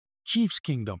Chiefs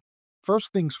Kingdom,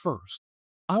 first things first,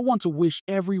 I want to wish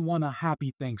everyone a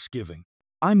happy Thanksgiving.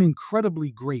 I'm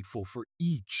incredibly grateful for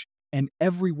each and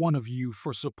every one of you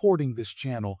for supporting this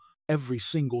channel every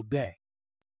single day.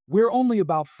 We're only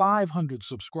about 500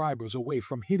 subscribers away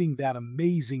from hitting that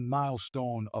amazing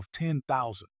milestone of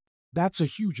 10,000. That's a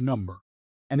huge number,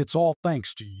 and it's all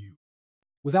thanks to you.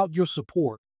 Without your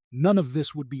support, none of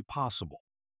this would be possible.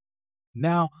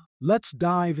 Now, let's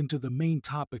dive into the main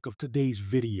topic of today's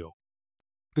video.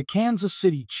 The Kansas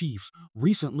City Chiefs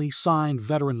recently signed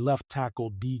veteran left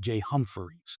tackle DJ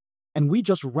Humphries, and we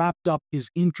just wrapped up his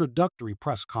introductory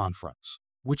press conference,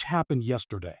 which happened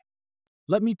yesterday.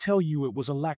 Let me tell you, it was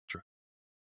electric.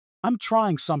 I'm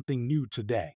trying something new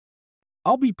today.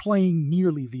 I'll be playing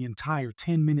nearly the entire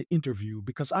 10-minute interview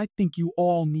because I think you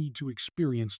all need to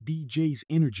experience DJ's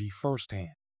energy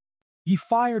firsthand. He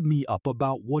fired me up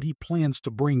about what he plans to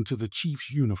bring to the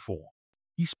Chiefs uniform.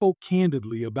 He spoke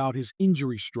candidly about his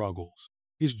injury struggles,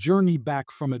 his journey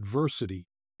back from adversity,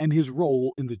 and his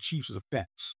role in the Chiefs'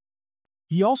 offense.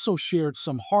 He also shared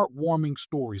some heartwarming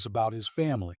stories about his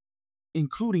family,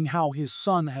 including how his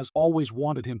son has always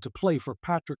wanted him to play for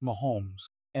Patrick Mahomes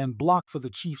and block for the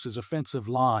Chiefs' offensive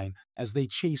line as they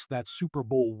chase that Super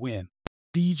Bowl win.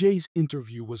 DJ's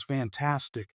interview was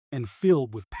fantastic and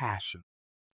filled with passion.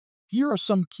 Here are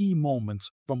some key moments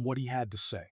from what he had to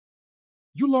say.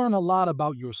 You learn a lot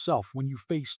about yourself when you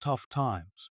face tough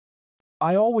times.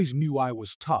 I always knew I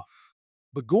was tough,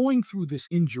 but going through this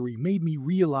injury made me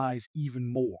realize even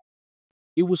more.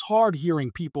 It was hard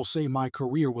hearing people say my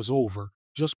career was over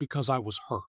just because I was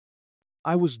hurt.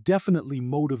 I was definitely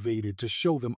motivated to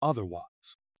show them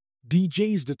otherwise.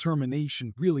 DJ's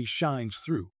determination really shines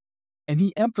through, and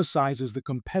he emphasizes the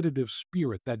competitive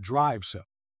spirit that drives him.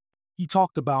 He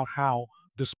talked about how,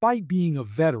 despite being a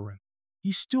veteran,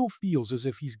 he still feels as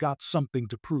if he's got something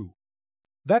to prove.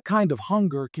 That kind of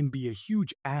hunger can be a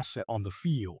huge asset on the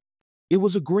field. It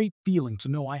was a great feeling to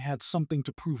know I had something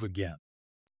to prove again.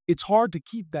 It's hard to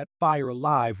keep that fire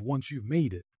alive once you've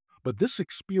made it, but this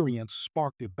experience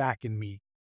sparked it back in me.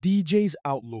 DJ's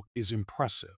outlook is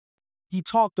impressive. He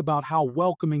talked about how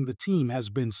welcoming the team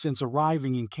has been since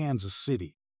arriving in Kansas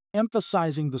City,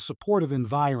 emphasizing the supportive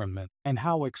environment and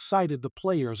how excited the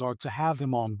players are to have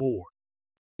him on board.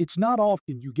 It's not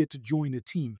often you get to join a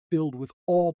team filled with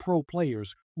all-pro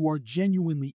players who are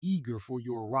genuinely eager for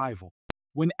your arrival.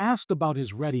 When asked about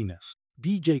his readiness,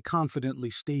 DJ confidently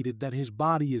stated that his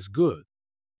body is good,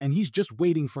 and he's just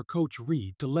waiting for Coach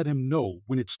Reed to let him know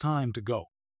when it's time to go.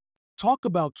 Talk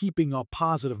about keeping a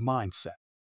positive mindset.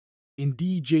 In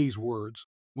DJ's words,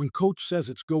 when Coach says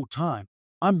it's go time,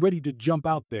 I'm ready to jump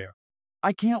out there.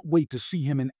 I can't wait to see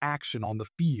him in action on the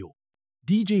field.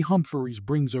 DJ Humphries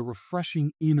brings a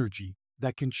refreshing energy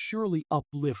that can surely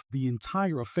uplift the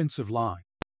entire offensive line.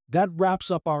 That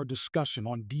wraps up our discussion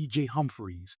on DJ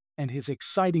Humphries and his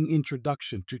exciting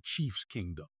introduction to Chiefs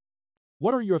Kingdom.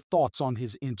 What are your thoughts on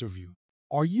his interview?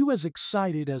 Are you as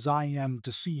excited as I am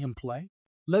to see him play?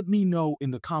 Let me know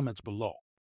in the comments below.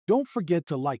 Don't forget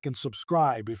to like and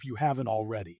subscribe if you haven't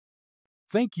already.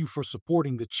 Thank you for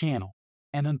supporting the channel,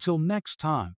 and until next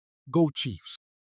time, go Chiefs!